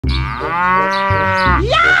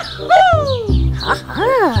Yahoo!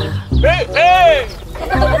 Hey, hey!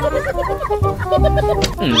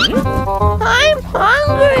 I'm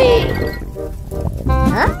hungry.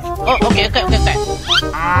 Huh? Oh, okay.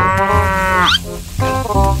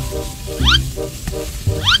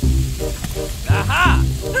 Aha!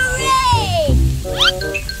 Hooray!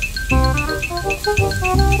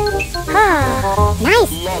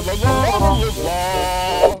 Nice.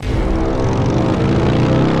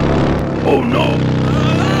 Oh no!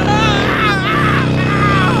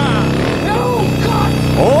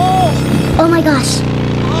 Oh my gosh.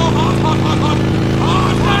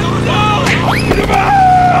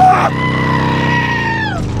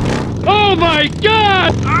 Oh my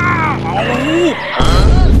God!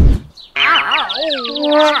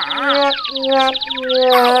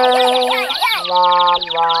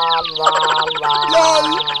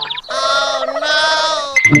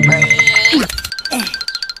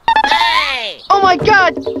 Oh my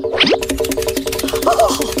God!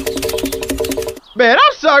 Man,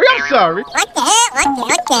 I'm sorry. Okay.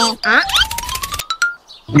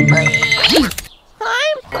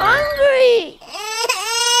 I'm hungry.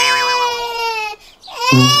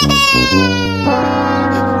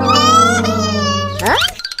 Huh?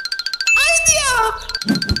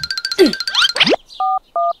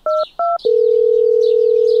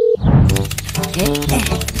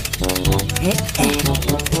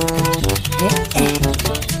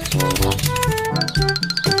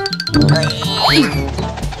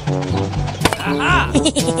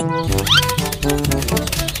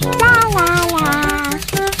 La la la.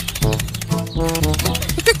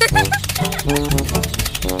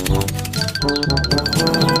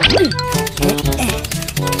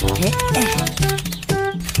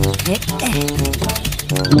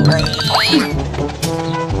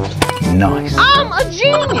 Nice. I'm a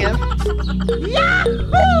genius.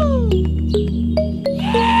 Yahoo!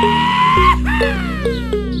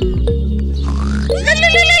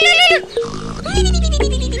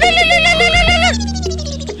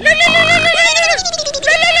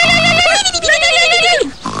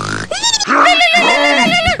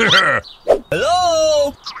 Hello?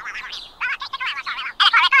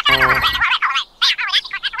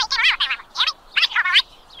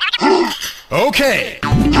 Okay.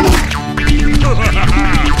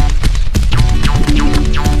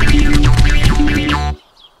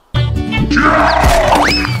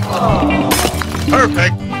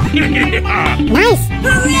 Perfect. Nice.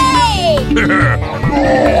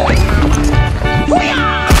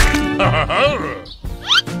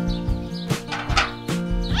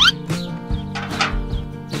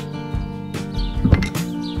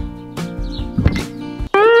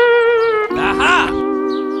 Aha!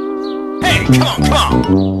 Hey, come on!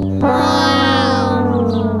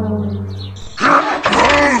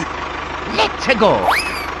 Let's go.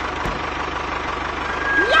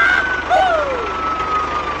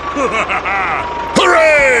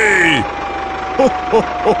 Hooray! Ho, ho,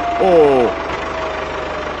 ho, ho.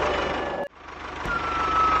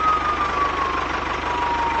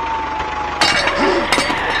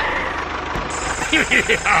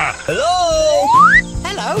 Hello?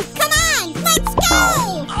 Hello. Come on, let's go.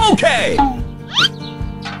 Okay.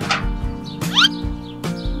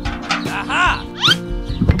 Aha!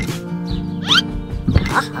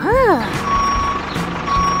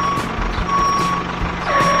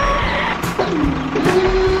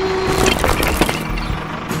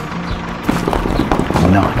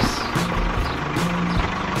 Nice.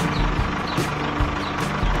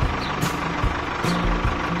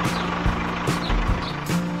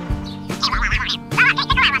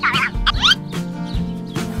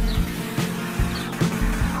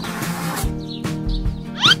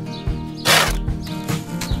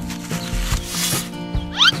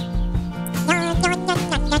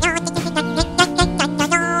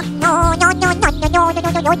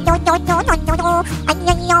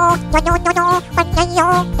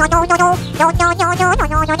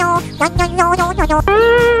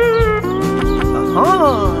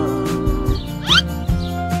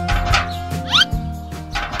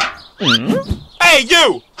 Hey,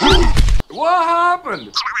 you! What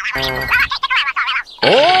happened?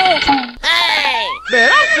 Oh, Hey!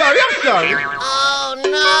 man, I'm sorry. Oh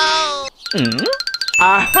no!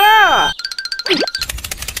 Aha!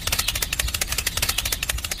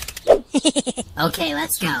 Okay,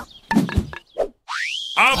 let's go.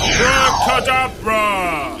 Abracadabra!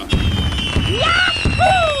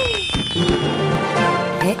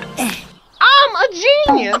 I'm a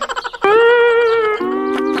genius.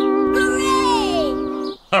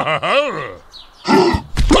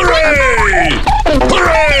 Hooray!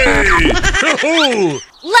 Hooray! Hoo-hoo!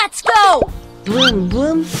 Let's go! Boom,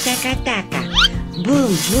 boom, shaka-taka. Boom,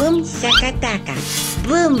 boom, shaka-taka.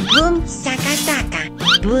 Boom, boom, shaka-taka.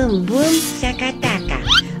 Boom, boom, shaka-taka.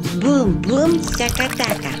 Boom, boom,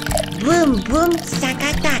 shaka-taka. Boom, boom,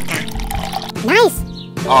 shaka-taka. Nice!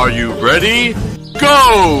 Are you ready?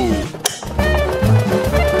 Go!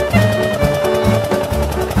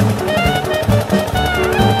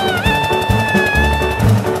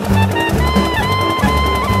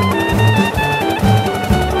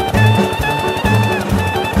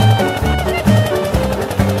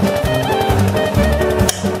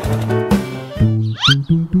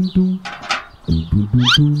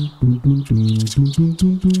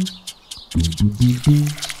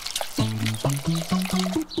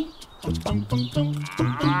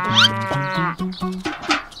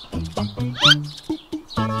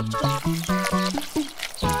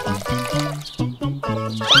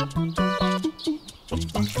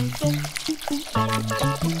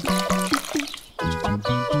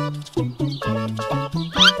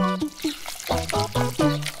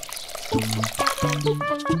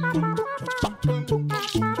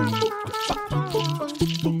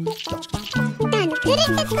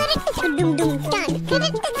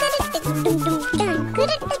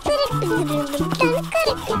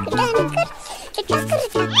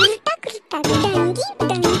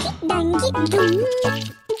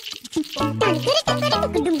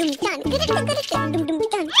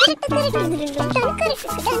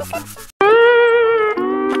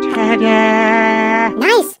 Ta-da!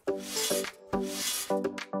 Nice!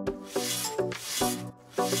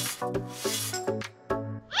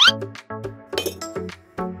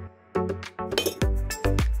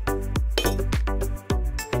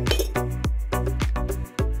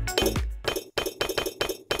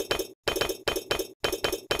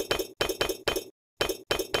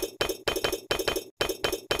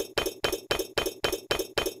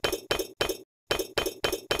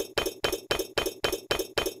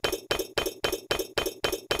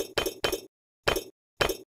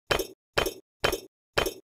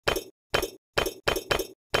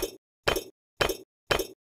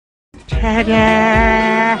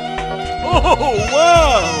 Ta-da! Oh,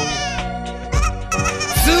 wow!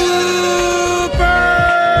 Super!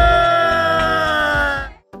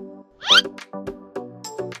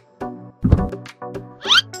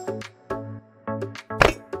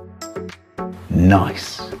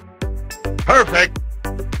 Nice. Perfect.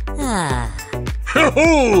 Ah.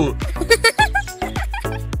 Hoo-hoo!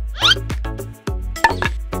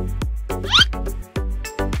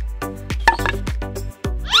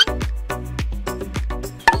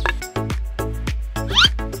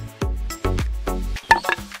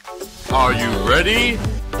 Are you ready?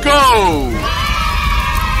 Go!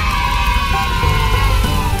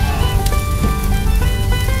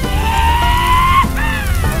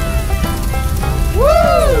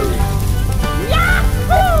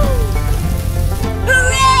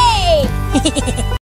 Hooray!